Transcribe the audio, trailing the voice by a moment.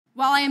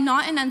While I am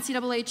not an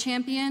NCAA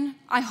champion,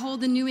 I hold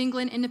the New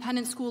England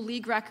Independent School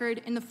League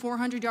record in the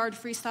 400-yard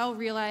freestyle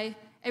relay,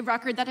 a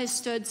record that has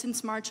stood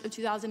since March of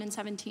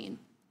 2017.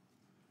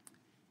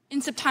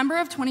 In September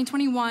of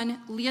 2021,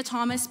 Lia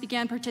Thomas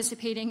began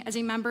participating as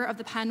a member of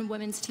the Penn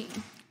women's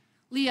team.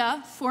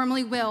 Lia,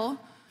 formerly Will,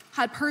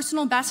 had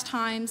personal best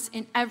times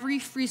in every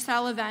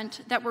freestyle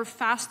event that were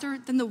faster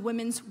than the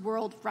women's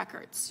world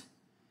records.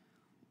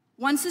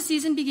 Once the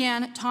season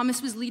began,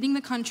 Thomas was leading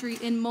the country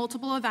in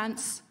multiple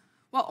events,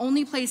 while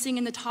only placing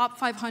in the top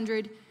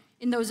 500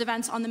 in those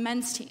events on the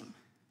men's team.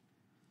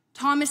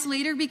 Thomas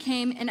later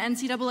became an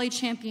NCAA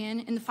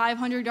champion in the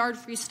 500-yard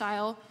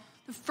freestyle,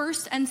 the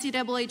first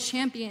NCAA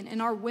champion in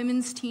our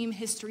women's team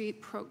history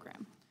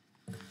program.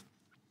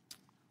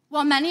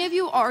 While many of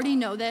you already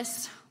know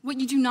this, what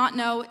you do not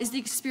know is the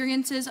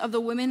experiences of the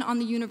women on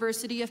the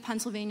University of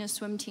Pennsylvania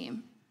swim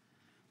team.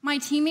 My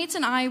teammates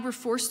and I were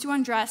forced to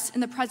undress in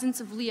the presence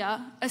of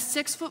Lia, a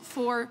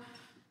 6'4"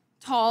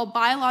 tall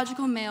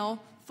biological male,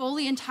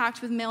 fully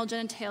intact with male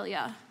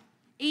genitalia,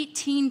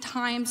 18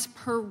 times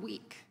per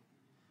week.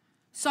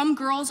 Some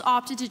girls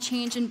opted to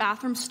change in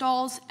bathroom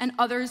stalls, and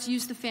others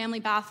used the family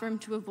bathroom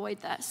to avoid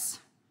this.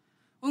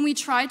 When we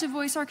tried to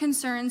voice our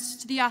concerns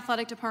to the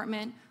athletic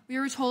department, we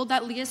were told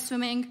that Lia's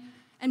swimming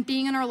and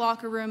being in our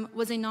locker room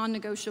was a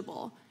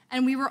non-negotiable,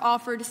 and we were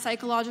offered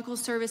psychological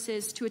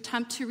services to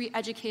attempt to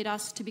re-educate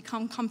us to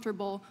become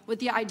comfortable with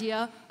the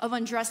idea of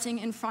undressing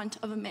in front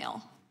of a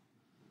male.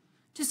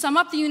 To sum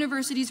up the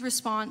university's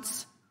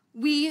response,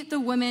 we, the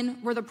women,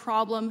 were the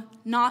problem,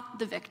 not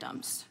the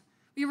victims.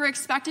 We were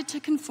expected to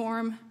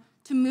conform,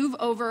 to move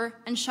over,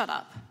 and shut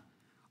up.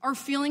 Our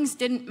feelings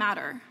didn't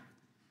matter.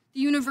 The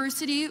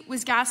university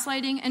was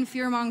gaslighting and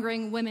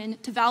fear-mongering women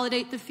to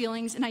validate the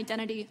feelings and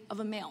identity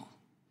of a male.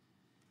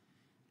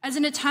 As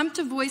an attempt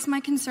to voice my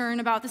concern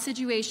about the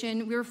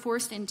situation we were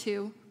forced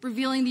into,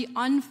 revealing the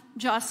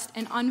unjust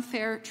and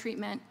unfair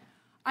treatment,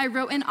 I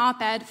wrote an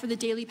op-ed for the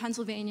Daily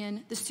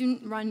Pennsylvanian, the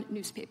student-run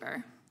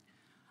newspaper.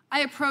 I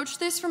approached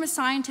this from a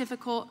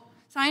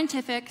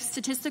scientific,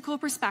 statistical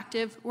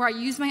perspective where I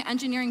used my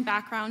engineering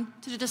background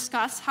to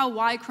discuss how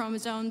Y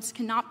chromosomes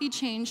cannot be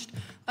changed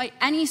by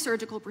any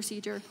surgical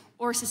procedure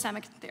or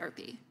systemic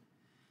therapy.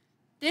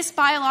 This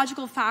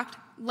biological fact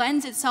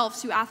lends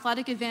itself to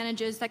athletic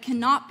advantages that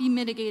cannot be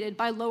mitigated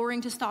by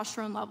lowering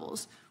testosterone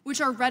levels, which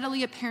are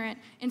readily apparent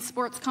in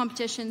sports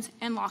competitions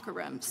and locker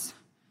rooms.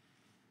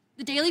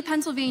 The Daily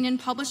Pennsylvanian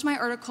published my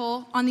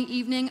article on the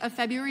evening of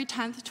February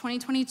 10th,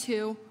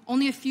 2022.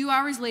 Only a few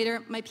hours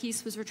later, my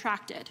piece was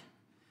retracted.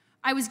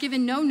 I was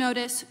given no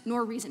notice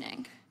nor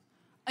reasoning.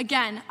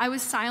 Again, I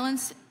was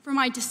silenced for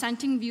my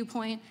dissenting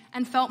viewpoint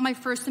and felt my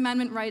First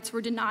Amendment rights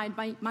were denied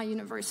by my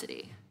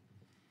university.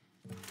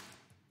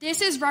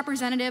 This is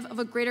representative of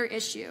a greater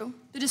issue,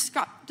 the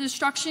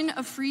destruction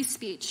of free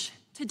speech.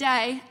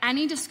 Today,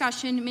 any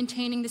discussion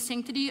maintaining the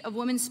sanctity of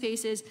women's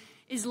spaces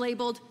is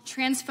labeled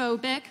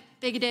transphobic,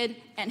 bigoted,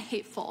 and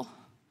hateful.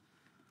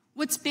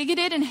 What's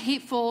bigoted and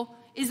hateful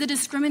is the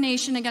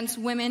discrimination against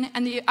women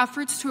and the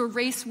efforts to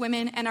erase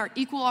women and our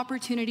equal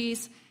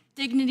opportunities,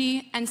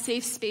 dignity, and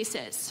safe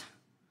spaces.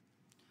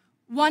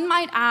 One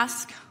might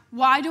ask,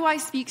 why do I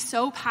speak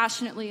so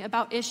passionately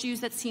about issues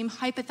that seem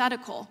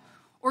hypothetical,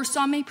 or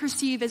some may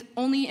perceive as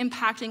only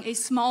impacting a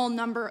small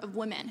number of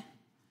women?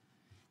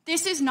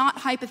 This is not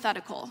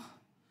hypothetical.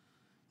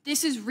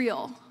 This is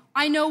real.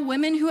 I know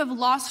women who have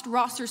lost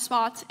roster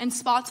spots and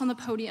spots on the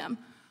podium.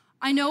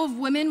 I know of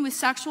women with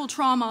sexual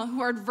trauma who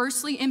are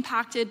adversely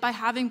impacted by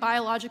having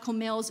biological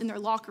males in their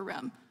locker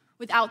room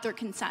without their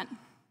consent.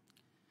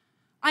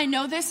 I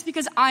know this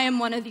because I am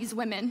one of these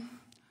women.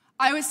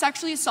 I was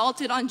sexually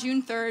assaulted on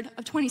June 3rd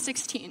of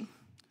 2016.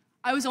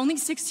 I was only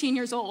 16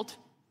 years old.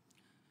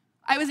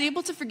 I was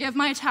able to forgive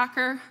my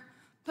attacker,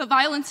 but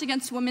violence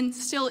against women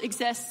still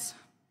exists.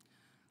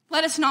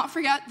 Let us not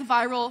forget the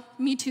viral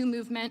Me Too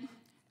movement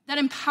that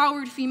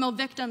empowered female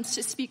victims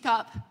to speak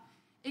up.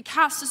 It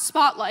casts a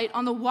spotlight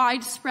on the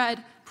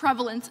widespread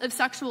prevalence of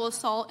sexual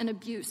assault and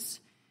abuse,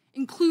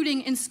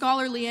 including in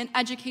scholarly and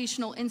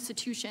educational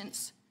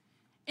institutions.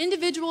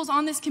 Individuals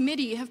on this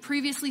committee have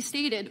previously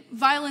stated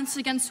violence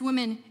against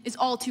women is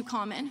all too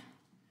common.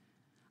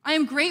 I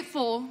am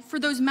grateful for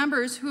those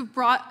members who have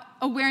brought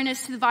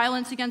awareness to the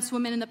violence against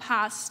women in the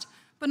past,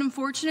 but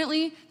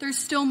unfortunately, there's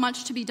still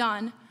much to be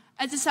done.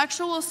 As a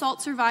sexual assault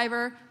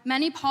survivor,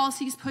 many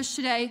policies pushed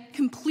today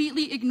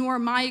completely ignore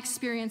my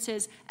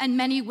experiences and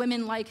many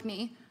women like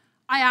me.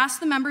 I ask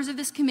the members of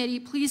this committee,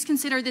 please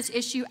consider this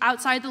issue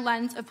outside the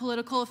lens of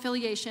political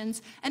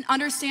affiliations and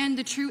understand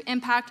the true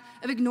impact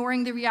of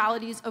ignoring the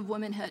realities of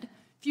womanhood.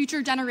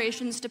 Future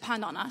generations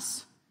depend on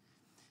us.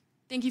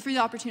 Thank you for the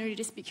opportunity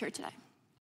to speak here today.